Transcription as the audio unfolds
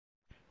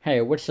Hey,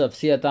 what's up,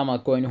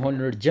 Saitama coin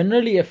holder?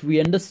 Generally, if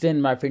we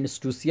understand, my friends,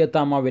 to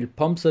Saitama will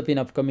pumps up in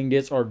upcoming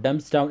days or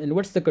dumps down. And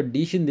what's the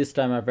condition this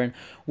time, my friend?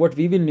 What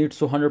we will need,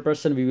 so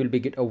 100% we will be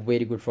get a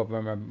very good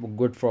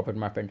profit,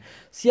 my friend.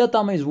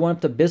 Saitama is one of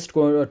the best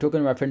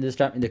token, my friend, this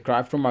time in the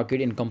crypto market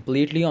and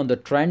completely on the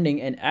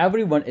trending, and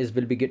everyone is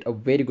will be get a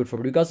very good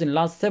profit because in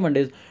last 7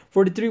 days,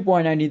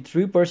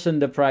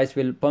 43.93% the price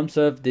will pumps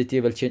up. The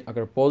will change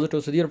agar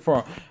positive. So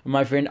therefore,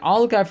 my friend,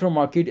 all crypto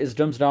market is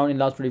dumps down in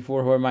last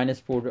 24 hour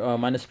minus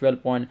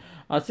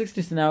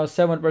 12.60 now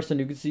 7%.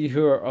 You can see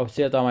here of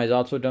Saitama is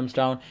also dumps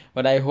down,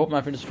 but I hope,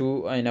 my friends,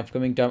 to in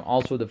upcoming time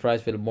also the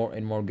price will more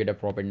and more get a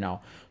profit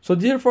now. So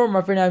therefore,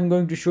 my friend, I'm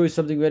going to show you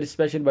something very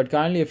special, but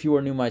kindly, if you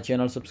are new my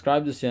channel,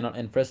 subscribe this channel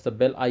and press the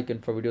bell icon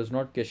for videos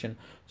notification.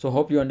 So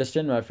hope you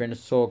understand, my friends.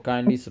 So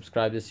kindly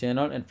subscribe this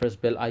channel and press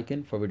bell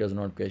icon for videos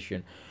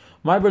notification.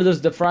 My brothers,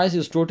 the price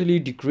is totally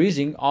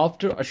decreasing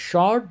after a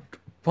short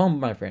pump,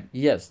 my friend.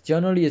 Yes,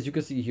 generally, as you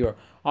can see here,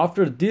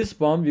 after this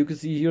pump, you can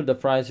see here the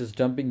price is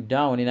dumping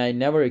down, and I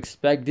never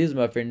expect this,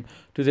 my friend,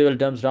 to they will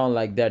dumps down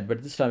like that,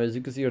 but this time, as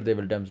you can see here, they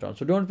will dumps down.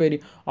 So don't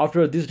worry,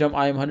 after this dump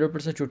I am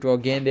 100% sure to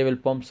again they will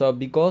pumps up,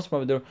 because my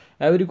brother,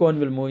 every coin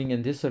will moving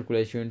in this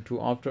circulation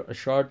to after a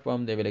short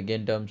pump they will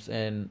again dumps,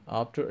 and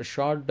after a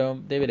short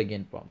dump they will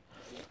again pump.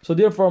 So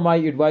therefore, my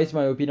advice,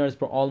 my opinion is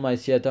for all my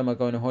Saitama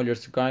coin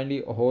holders to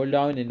kindly hold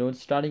down and don't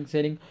starting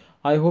selling.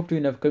 I hope to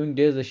in upcoming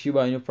days the Shiba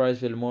Inu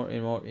price will more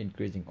and more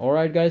increasing.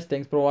 Alright guys,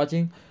 thanks for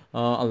watching.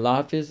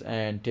 Allah Hafiz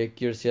and take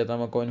care,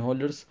 Saitama coin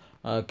holders.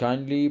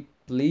 Kindly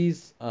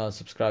please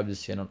subscribe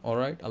this channel.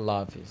 Alright,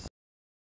 Allah Hafiz.